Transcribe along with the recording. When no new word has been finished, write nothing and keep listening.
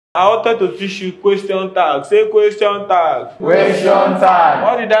I wanted to teach you question tag. Say question tag. Question tag.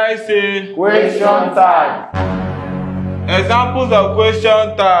 What did I say? Question tag. Examples of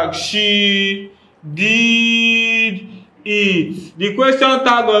question tag. She did it. The question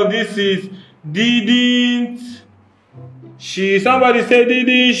tag of this is didn't she. Somebody say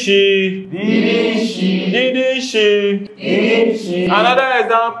didn't she? Didn't she? Didn't she? Didn't she? Another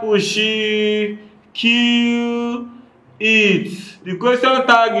example. She killed it. The question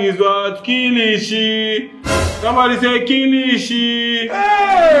tag is what? Kilishi. Somebody say kilishi.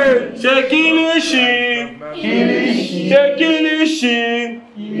 Hey! Say kilishi. Kilishi. Say kilishi.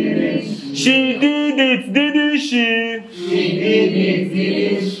 Kilishi. She did it, didn't she? She did it,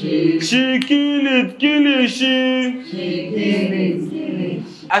 didn't she? She killed it, kilishi. She did it, didn't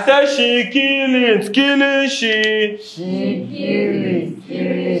she? I said she killed it, kilishi. She killed it,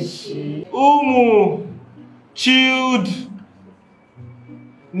 didn't she? Umu chilled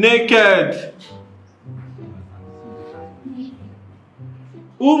naked.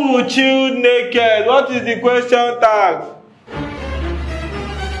 Umu chilled naked. What is the question tag?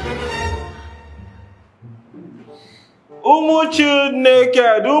 Umu chilled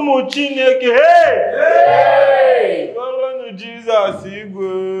naked. Umu chilled naked. Hey! Hey! Glory to Jesus.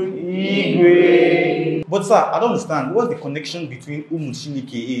 Igwe. Igwe. But sir, I don't understand. What's the connection between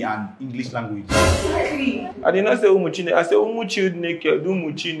Umuchineke and English language? I did not say Umu chilled naked. I said Umu chilled naked.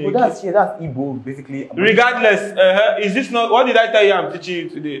 Umu chilled naked. Well, that's Igbo, basically. Regardless, is this not what did I tell you I'm teaching you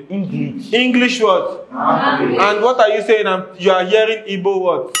today? English. English what? And what are you saying? You are hearing Igbo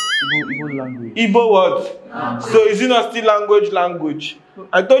what? Igbo language. Igbo what? So is it not still language?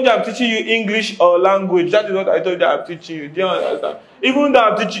 I told you I'm teaching you English or language. That is what I told you I'm teaching you. Do you understand? Even though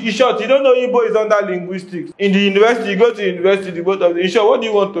I'm teaching, in short, you don't know Igbo is under linguistics. In the university, you go to university, the both of them. In short, what do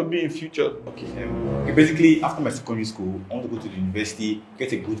you want to be in future? Okay, basically, after my secondary school, I want to go to the university,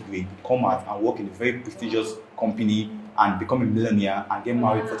 get a good grade, come out and work in a very prestigious company and become a millionaire and get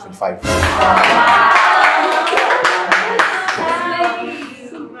married for 25.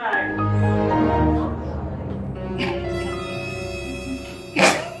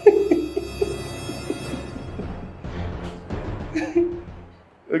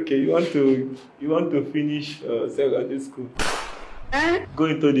 Okay, you want to finish secondary school, go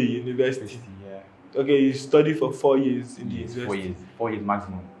into the university. Yeah. Okay, you study for 4 years in the university. 4 years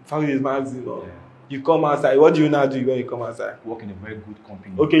maximum. 4 years maximum. Yeah. You come outside. What do you now do when you come outside? Work in a very good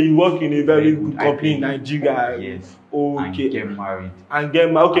company. Okay, you work in a very good company in Nigeria. Yes. Okay. And get married.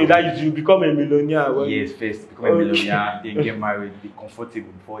 Okay, that is you become a millionaire. Yes, first become a millionaire, then get married, be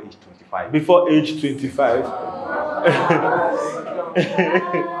comfortable before age 25. Before age 25.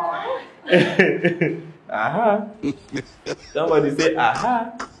 Aha. Somebody say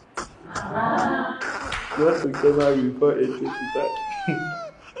aha. You want to get married before age 25.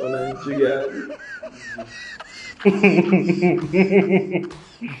 For Nigeria.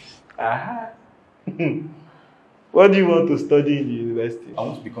 Aha. What do you want to study in the university? I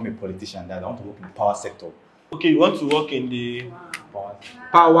want to become a politician, Dad. I want to work in the power sector. Okay, you want to work in the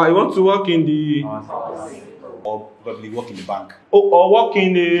Power you want to work in the sector. Or probably work in the bank. or work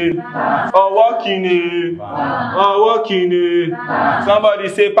in a somebody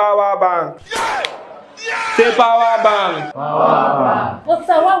say power bank. Say power bank. But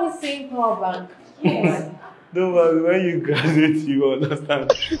sir, why are we saying power bank? Yes. Don't worry, when you graduate, you will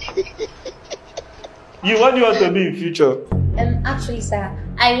understand. What do you want to be in future? Actually, sir,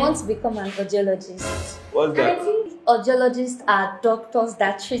 I want to become an audiologist. What's that? I think audiologists are doctors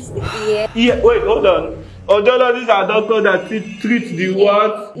that treat the ear. Yeah, wait, hold on. Audiologists are doctors that treat the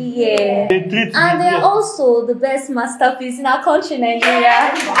what? Yeah. They treat And the they're ear. also the best masterpiece in our country,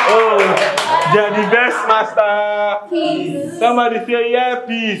 Nigeria. Oh, they're the best master. Peace. Somebody say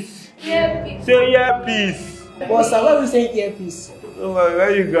earpiece. Yeah, Say earpiece. But sir, why are we saying earpiece? Don't worry,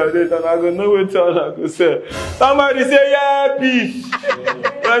 when you graduate, and I go know what I go say. Somebody say earpiece.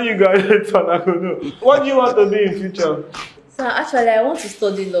 When you graduate, and I go know. What do you want to be in future? So actually, I want to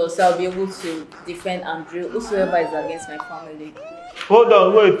study law, so I'll be able to defend and drill whosoever is against my family. Hold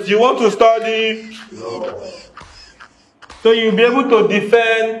on, wait. You want to study? So you'll be able to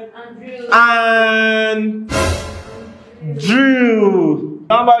defend and drill.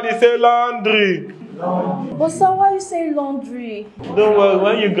 Somebody say laundry. But sir, why are you saying laundry? Don't worry,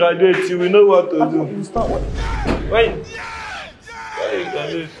 when you graduate, you will know what to do. When you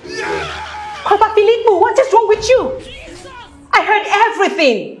graduate, Papa Filippo, what is wrong with you? I heard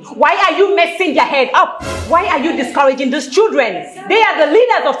everything. Why are you messing your head up? Why are you discouraging these children? They are the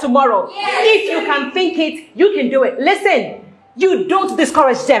leaders of tomorrow. If you can think it, you can do it. Listen, you don't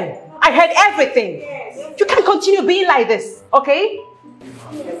discourage them. I heard everything. You can't continue being like this, okay?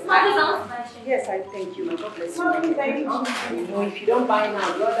 Yes, I thank you. God bless you. You know, if you don't buy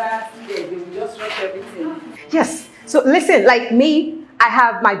now, brothers, they will just rush everything. Yes. So listen, like me, I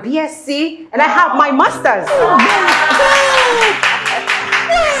have my BSc and I have my master's.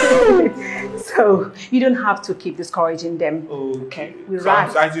 So you don't have to keep discouraging them. Okay. We're So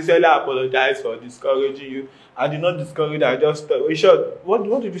I sincerely apologize for discouraging you. I did not discourage you. I just in short,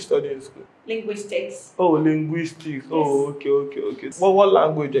 what did you study in school? Linguistics. Oh, linguistics. Yes. Oh, okay. What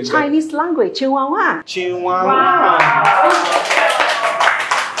language exactly? Chinese language, Chinwanwa. Chinwanwa.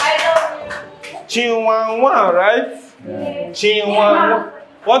 Chinwanwa, right? Yeah. Chinwanwa.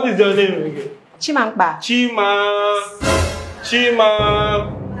 What is your name again? Chimangba. Chima.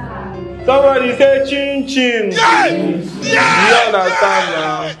 Somebody say chin chin. Yes.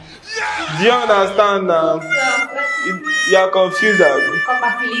 Yes. Do you understand now? You are confused. Copa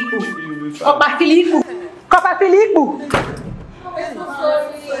Filipu.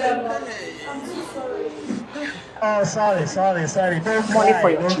 Oh, sorry. Money for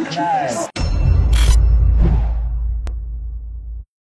your children.